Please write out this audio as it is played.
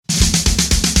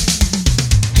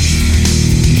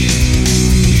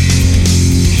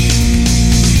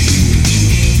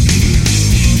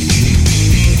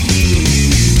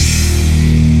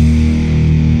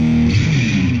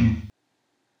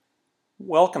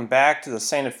Welcome back to the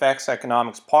St. FX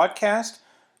Economics Podcast.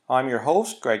 I'm your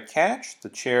host, Greg Catch, the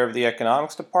chair of the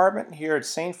Economics Department here at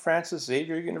St. Francis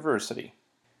Xavier University.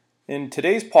 In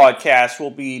today's podcast,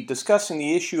 we'll be discussing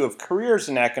the issue of careers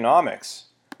in economics.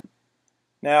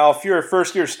 Now, if you're a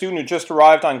first-year student who just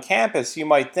arrived on campus, you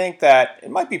might think that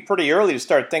it might be pretty early to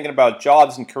start thinking about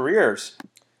jobs and careers.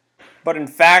 But in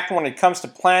fact, when it comes to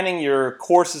planning your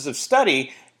courses of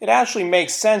study, it actually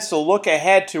makes sense to look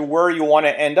ahead to where you want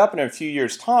to end up in a few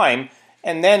years' time,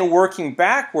 and then working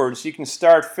backwards, you can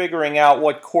start figuring out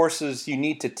what courses you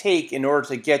need to take in order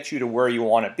to get you to where you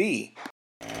want to be.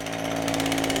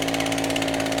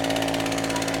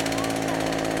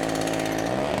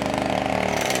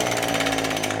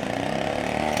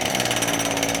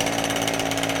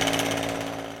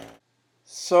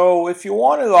 So if you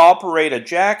want to operate a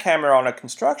jackhammer on a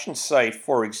construction site,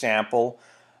 for example,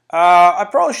 I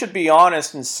probably should be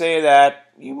honest and say that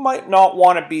you might not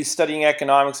want to be studying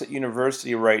economics at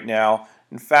university right now.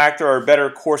 In fact, there are better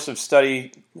courses of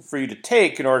study for you to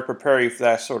take in order to prepare you for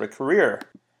that sort of career.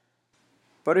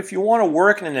 But if you want to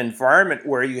work in an environment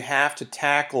where you have to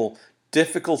tackle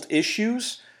difficult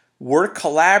issues, work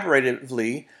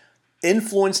collaboratively,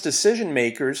 influence decision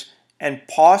makers, and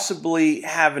possibly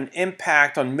have an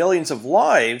impact on millions of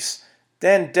lives,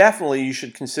 then definitely you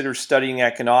should consider studying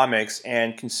economics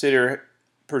and consider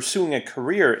pursuing a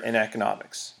career in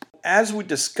economics. As we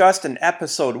discussed in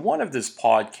episode 1 of this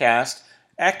podcast,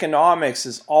 economics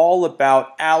is all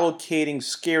about allocating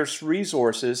scarce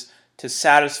resources to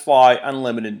satisfy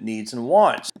unlimited needs and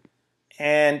wants.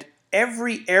 And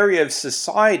every area of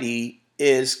society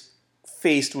is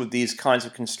faced with these kinds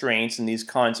of constraints and these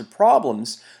kinds of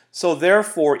problems. So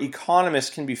therefore, economists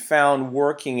can be found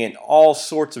working in all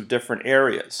sorts of different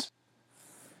areas.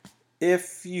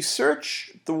 If you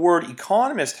search the word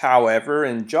economist, however,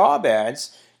 in job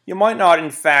ads, you might not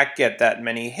in fact get that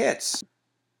many hits.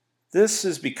 This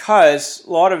is because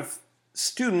a lot of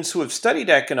students who have studied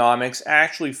economics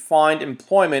actually find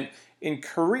employment in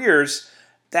careers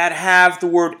that have the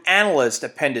word analyst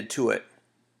appended to it.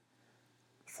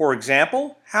 For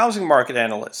example, housing market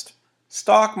analyst,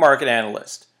 stock market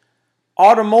analyst,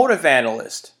 automotive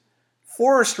analyst,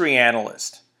 forestry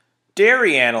analyst,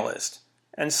 dairy analyst,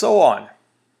 and so on.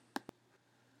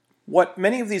 What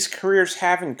many of these careers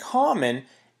have in common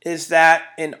is that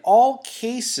in all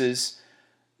cases,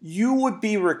 you would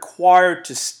be required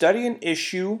to study an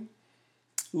issue,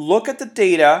 look at the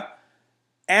data,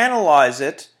 analyze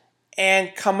it,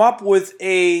 and come up with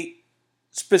a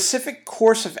specific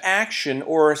course of action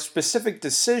or a specific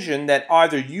decision that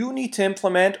either you need to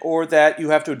implement or that you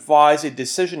have to advise a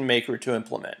decision maker to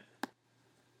implement.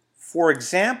 For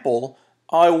example,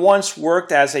 I once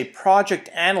worked as a project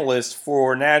analyst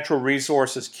for Natural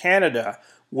Resources Canada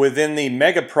within the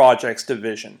Mega Projects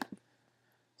division.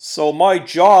 So my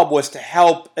job was to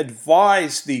help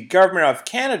advise the Government of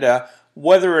Canada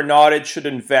whether or not it should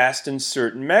invest in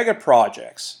certain mega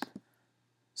projects.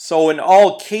 So in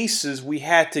all cases, we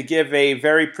had to give a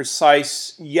very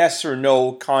precise yes or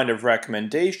no kind of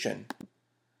recommendation.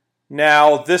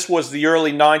 Now, this was the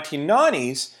early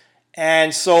 1990s,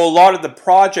 and so a lot of the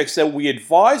projects that we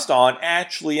advised on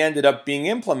actually ended up being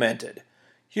implemented.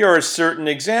 Here are certain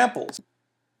examples.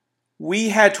 We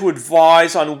had to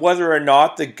advise on whether or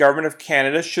not the Government of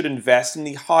Canada should invest in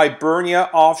the Hibernia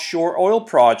offshore oil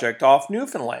project off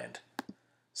Newfoundland.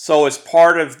 So as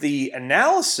part of the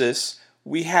analysis,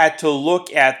 we had to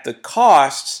look at the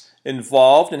costs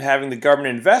involved in having the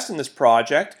government invest in this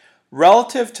project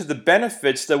relative to the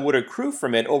benefits that would accrue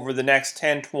from it over the next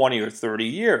 10, 20, or 30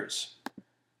 years.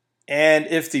 And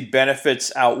if the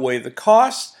benefits outweigh the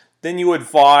costs, then you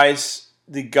advise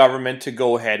the government to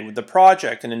go ahead with the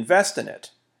project and invest in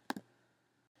it.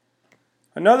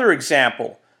 Another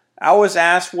example, I was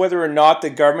asked whether or not the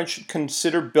government should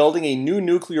consider building a new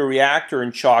nuclear reactor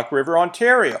in Chalk River,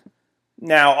 Ontario.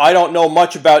 Now, I don't know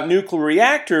much about nuclear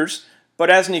reactors,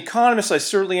 but as an economist, I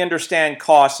certainly understand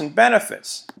costs and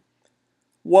benefits.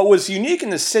 What was unique in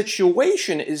the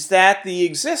situation is that the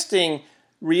existing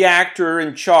reactor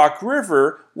in Chalk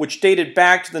River, which dated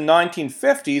back to the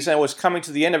 1950s and was coming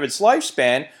to the end of its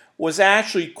lifespan, was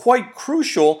actually quite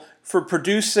crucial for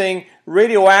producing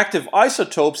radioactive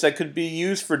isotopes that could be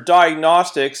used for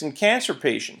diagnostics in cancer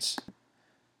patients.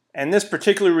 And this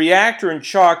particular reactor in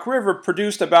Chalk River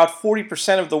produced about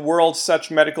 40% of the world's such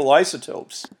medical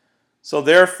isotopes. So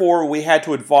therefore, we had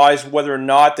to advise whether or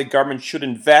not the government should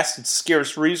invest its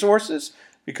scarce resources,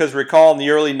 because recall in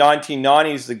the early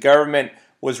 1990s, the government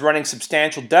was running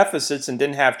substantial deficits and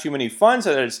didn't have too many funds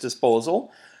at its disposal.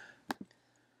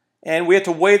 And we have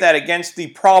to weigh that against the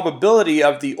probability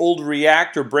of the old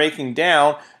reactor breaking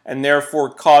down and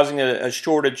therefore causing a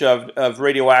shortage of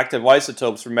radioactive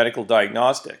isotopes for medical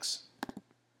diagnostics.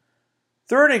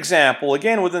 Third example,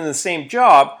 again within the same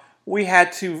job, we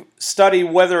had to study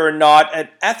whether or not an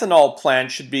ethanol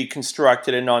plant should be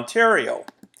constructed in Ontario.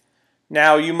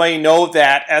 Now, you may know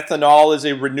that ethanol is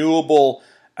a renewable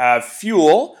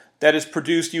fuel that is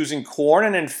produced using corn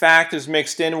and in fact is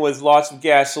mixed in with lots of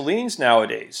gasolines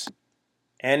nowadays.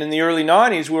 And in the early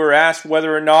 90s, we were asked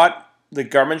whether or not the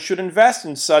government should invest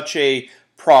in such a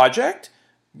project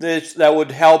that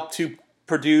would help to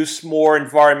produce more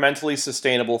environmentally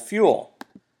sustainable fuel.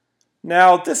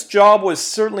 Now, this job was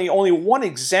certainly only one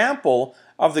example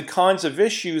of the kinds of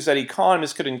issues that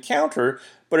economists could encounter,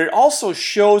 but it also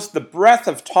shows the breadth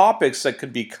of topics that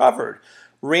could be covered,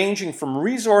 ranging from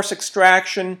resource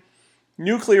extraction,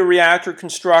 nuclear reactor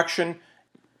construction,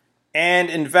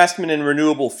 and investment in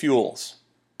renewable fuels.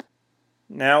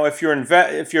 Now, if your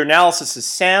analysis is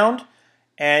sound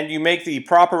and you make the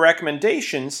proper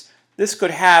recommendations, this could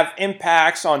have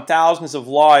impacts on thousands of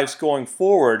lives going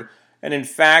forward. And in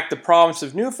fact, the province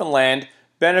of Newfoundland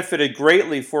benefited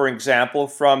greatly, for example,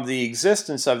 from the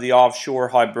existence of the offshore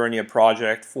Hibernia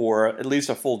project for at least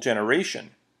a full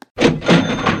generation.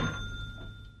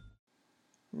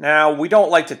 Now, we don't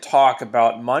like to talk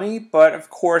about money, but of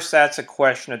course that's a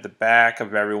question at the back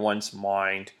of everyone's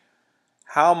mind.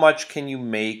 How much can you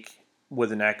make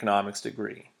with an economics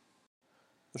degree?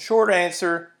 The short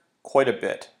answer, quite a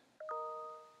bit.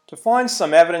 To find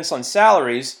some evidence on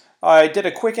salaries, I did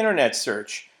a quick internet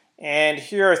search, and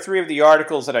here are 3 of the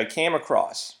articles that I came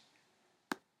across.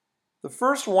 The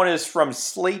first one is from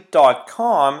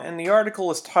Slate.com, and the article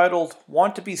is titled,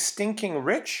 "Want to be Stinking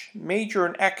Rich? Major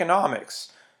in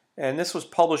Economics." And this was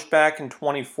published back in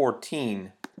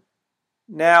 2014.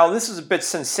 Now, this is a bit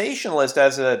sensationalist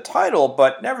as a title,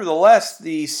 but nevertheless,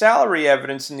 the salary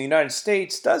evidence in the United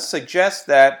States does suggest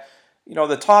that,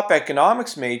 the top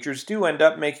economics majors do end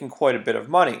up making quite a bit of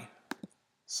money.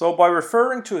 So by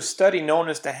referring to a study known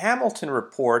as the Hamilton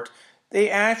Report, they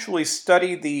actually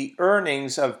study the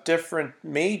earnings of different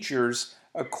majors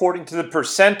according to the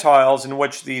percentiles in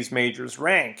which these majors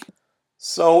rank.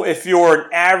 So if you're an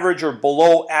average or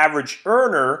below average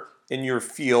earner in your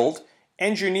field,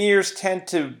 engineers tend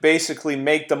to basically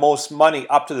make the most money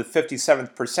up to the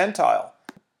 57th percentile.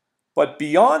 But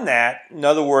beyond that, in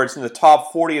other words, in the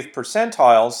top 40th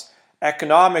percentiles,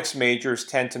 economics majors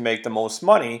tend to make the most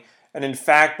money. And in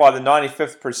fact, by the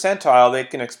 95th percentile, they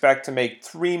can expect to make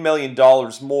 $3 million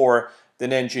more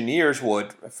than engineers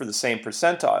would for the same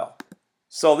percentile.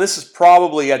 So this is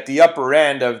probably at the upper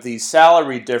end of the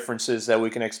salary differences that we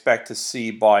can expect to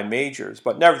see by majors,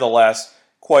 but nevertheless,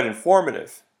 quite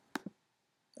informative.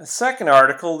 A second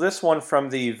article, this one from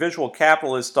the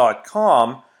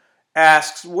visualcapitalist.com,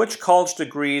 asks which college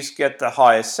degrees get the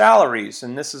highest salaries,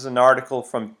 and this is an article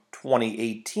from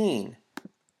 2018.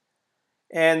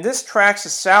 And this tracks the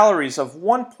salaries of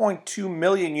 1.2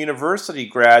 million university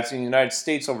grads in the United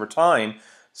States over time,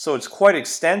 so it's quite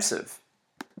extensive.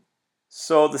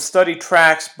 So the study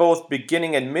tracks both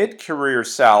beginning and mid-career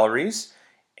salaries,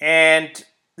 and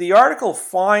the article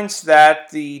finds that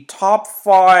the top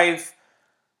 5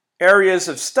 areas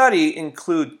of study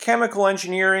include chemical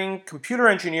engineering, computer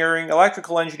engineering,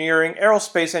 electrical engineering,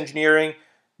 aerospace engineering,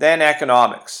 then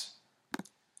economics.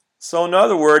 So in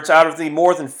other words, out of the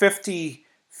more than 50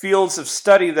 fields of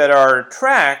study that are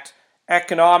tracked,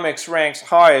 economics ranks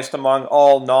highest among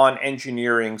all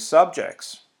non-engineering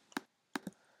subjects.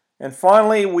 And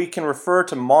finally, we can refer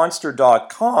to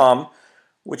Monster.com,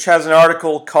 which has an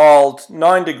article called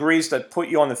 9 Degrees That Put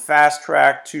You on the Fast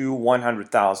Track to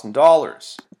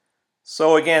 $100,000.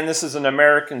 So again, this is an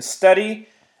American study,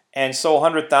 and so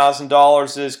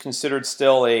 $100,000 is considered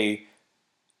still a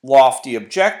lofty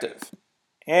objective.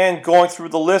 And going through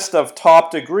the list of top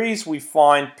degrees, we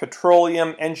find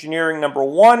petroleum engineering number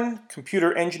 1,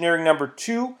 computer engineering number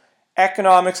 2,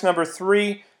 economics number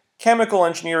 3, chemical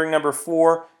engineering number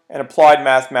 4, and applied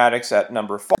mathematics at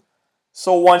number 5.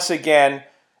 So once again,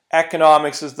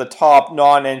 economics is the top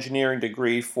non-engineering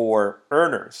degree for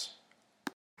earners.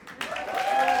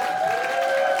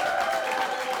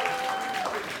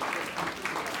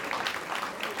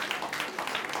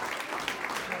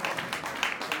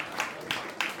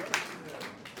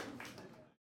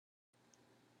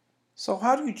 So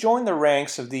how do you join the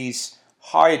ranks of these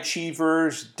high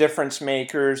achievers, difference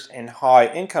makers, and high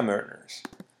income earners?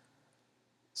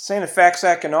 St. FX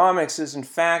Economics is in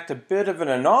fact a bit of an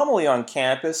anomaly on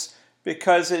campus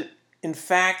because it in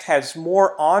fact has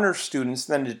more honor students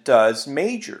than it does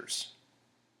majors.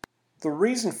 The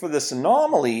reason for this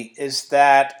anomaly is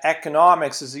that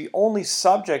economics is the only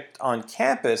subject on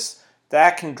campus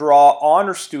that can draw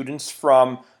honor students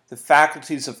from the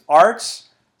faculties of arts,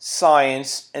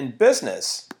 science, and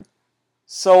business.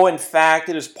 So in fact,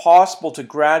 it is possible to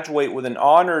graduate with an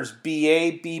honors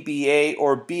BA, BBA,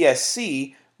 or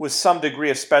BSc with some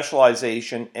degree of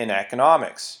specialization in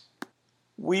economics.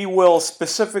 We will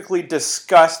specifically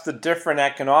discuss the different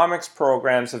economics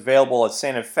programs available at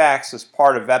St. FX as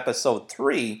part of episode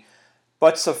 3,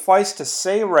 but suffice to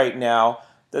say right now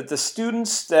that the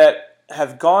students that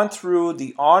have gone through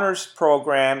the honors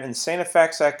program in St.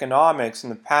 FX economics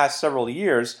in the past several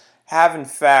years have in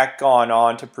fact gone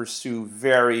on to pursue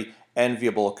very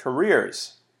enviable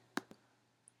careers.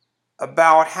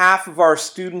 About half of our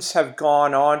students have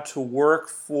gone on to work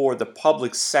for the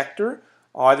public sector,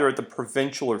 either at the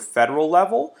provincial or federal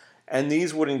level, and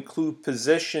these would include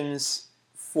positions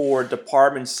for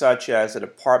departments such as the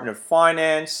Department of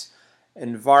Finance,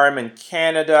 Environment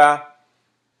Canada,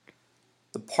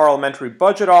 the Parliamentary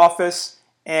Budget Office,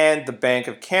 and the Bank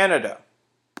of Canada.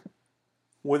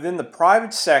 Within the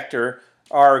private sector,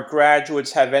 our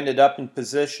graduates have ended up in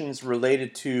positions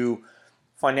related to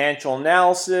financial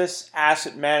analysis,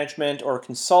 asset management, or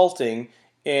consulting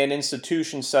in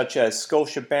institutions such as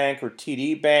Scotiabank or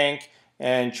TD Bank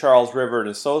and Charles River and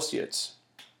Associates.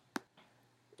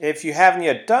 If you haven't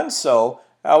yet done so,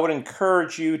 I would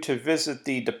encourage you to visit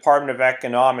the Department of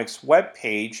Economics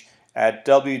webpage at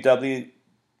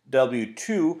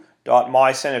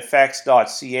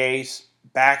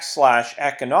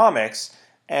www.mycenefx.ca/economics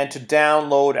and to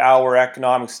download our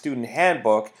Economics Student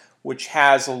Handbook, which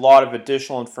has a lot of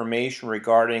additional information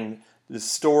regarding the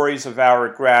stories of our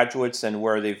graduates and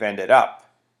where they've ended up.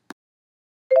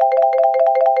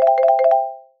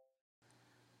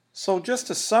 So just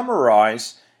to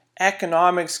summarize,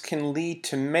 economics can lead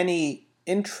to many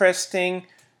interesting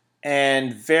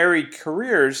and varied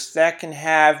careers that can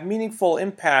have meaningful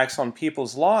impacts on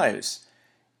people's lives.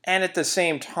 And at the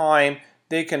same time,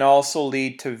 they can also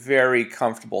lead to very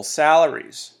comfortable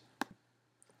salaries.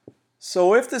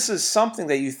 So if this is something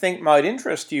that you think might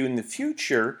interest you in the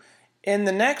future, in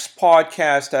the next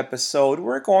podcast episode,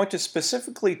 we're going to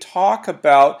specifically talk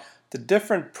about the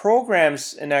different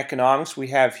programs in economics we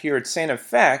have here at St.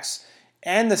 FX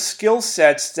and the skill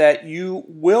sets that you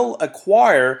will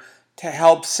acquire to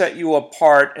help set you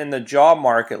apart in the job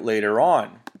market later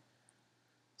on.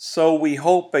 So we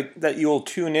hope that you will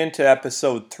tune in to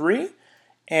episode 3.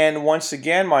 And once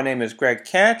again, my name is Greg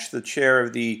Catch, the chair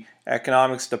of the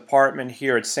Economics Department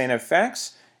here at St.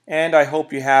 FX, and I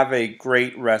hope you have a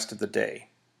great rest of the day.